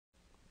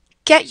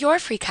Get your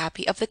free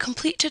copy of the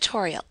complete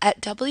tutorial at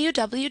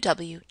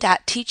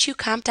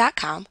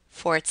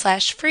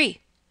www.teachucomp.com/free.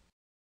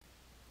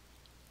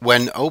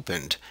 When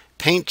opened,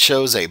 Paint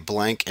shows a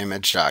blank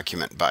image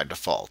document by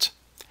default.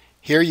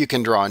 Here you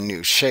can draw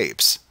new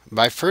shapes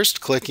by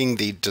first clicking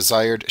the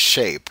desired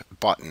shape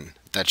button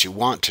that you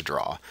want to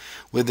draw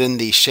within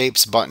the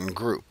Shapes button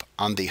group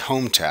on the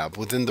Home tab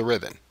within the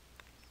ribbon.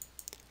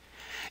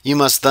 You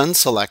must then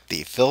select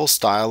the fill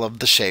style of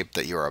the shape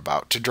that you are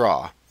about to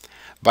draw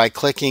by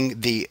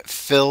clicking the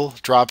Fill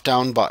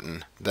drop-down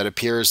button that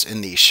appears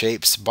in the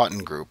Shapes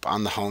button group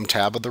on the Home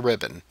tab of the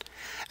ribbon,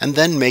 and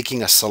then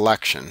making a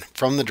selection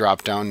from the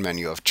drop-down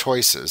menu of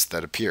choices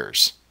that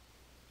appears.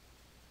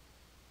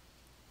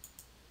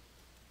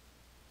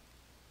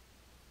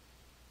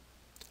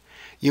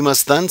 You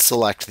must then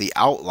select the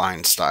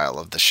outline style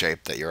of the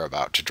shape that you're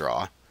about to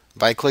draw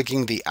by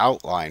clicking the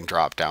Outline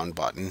drop-down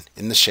button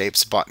in the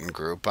Shapes button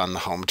group on the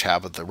Home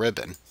tab of the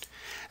ribbon,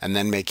 and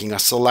then making a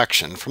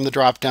selection from the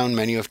drop-down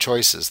menu of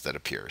choices that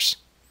appears.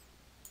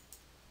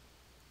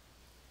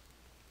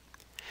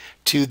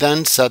 To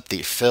then set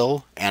the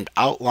fill and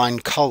outline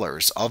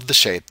colors of the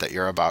shape that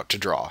you're about to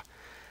draw,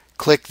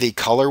 click the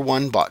Color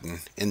 1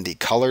 button in the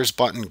Colors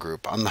button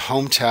group on the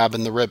Home tab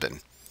in the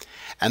ribbon,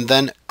 and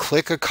then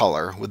click a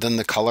color within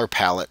the color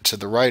palette to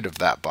the right of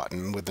that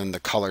button within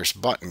the Colors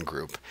button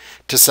group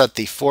to set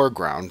the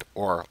foreground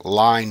or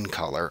line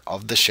color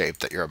of the shape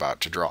that you're about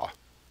to draw.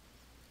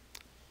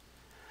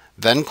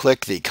 Then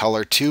click the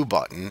Color 2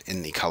 button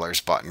in the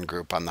Colors button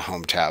group on the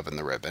Home tab in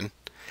the ribbon,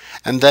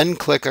 and then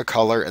click a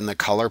color in the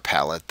color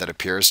palette that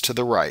appears to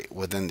the right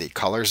within the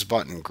Colors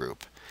button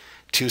group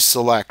to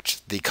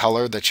select the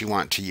color that you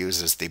want to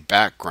use as the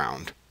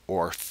background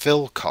or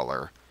fill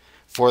color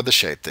for the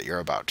shape that you're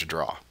about to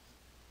draw.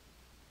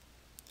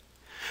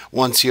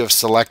 Once you have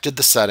selected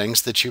the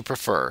settings that you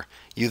prefer,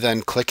 you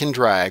then click and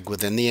drag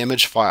within the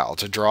image file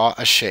to draw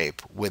a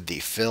shape with the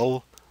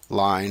fill,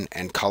 line,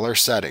 and color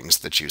settings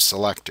that you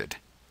selected.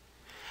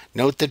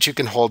 Note that you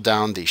can hold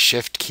down the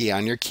Shift key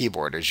on your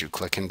keyboard as you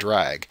click and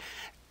drag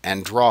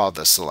and draw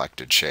the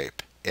selected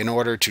shape in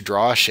order to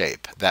draw a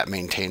shape that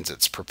maintains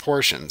its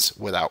proportions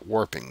without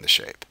warping the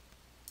shape.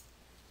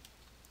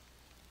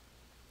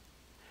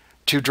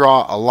 To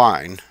draw a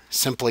line,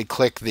 simply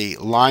click the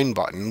Line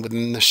button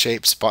within the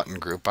Shapes button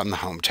group on the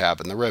Home tab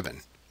in the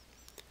ribbon.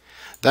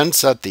 Then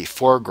set the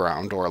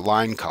foreground or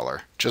line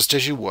color just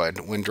as you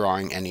would when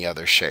drawing any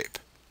other shape.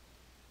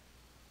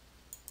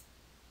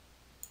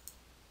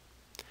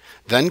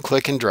 Then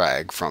click and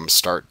drag from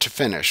start to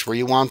finish where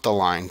you want the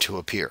line to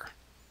appear.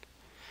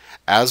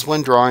 As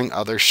when drawing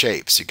other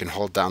shapes, you can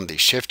hold down the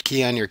Shift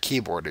key on your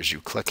keyboard as you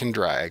click and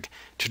drag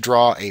to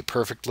draw a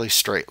perfectly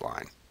straight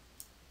line.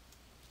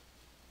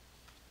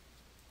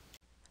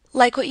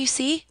 Like what you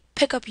see?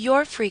 Pick up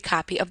your free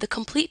copy of the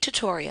complete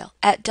tutorial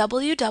at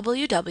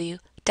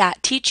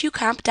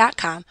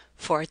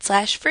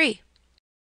www.teachucomp.com/free.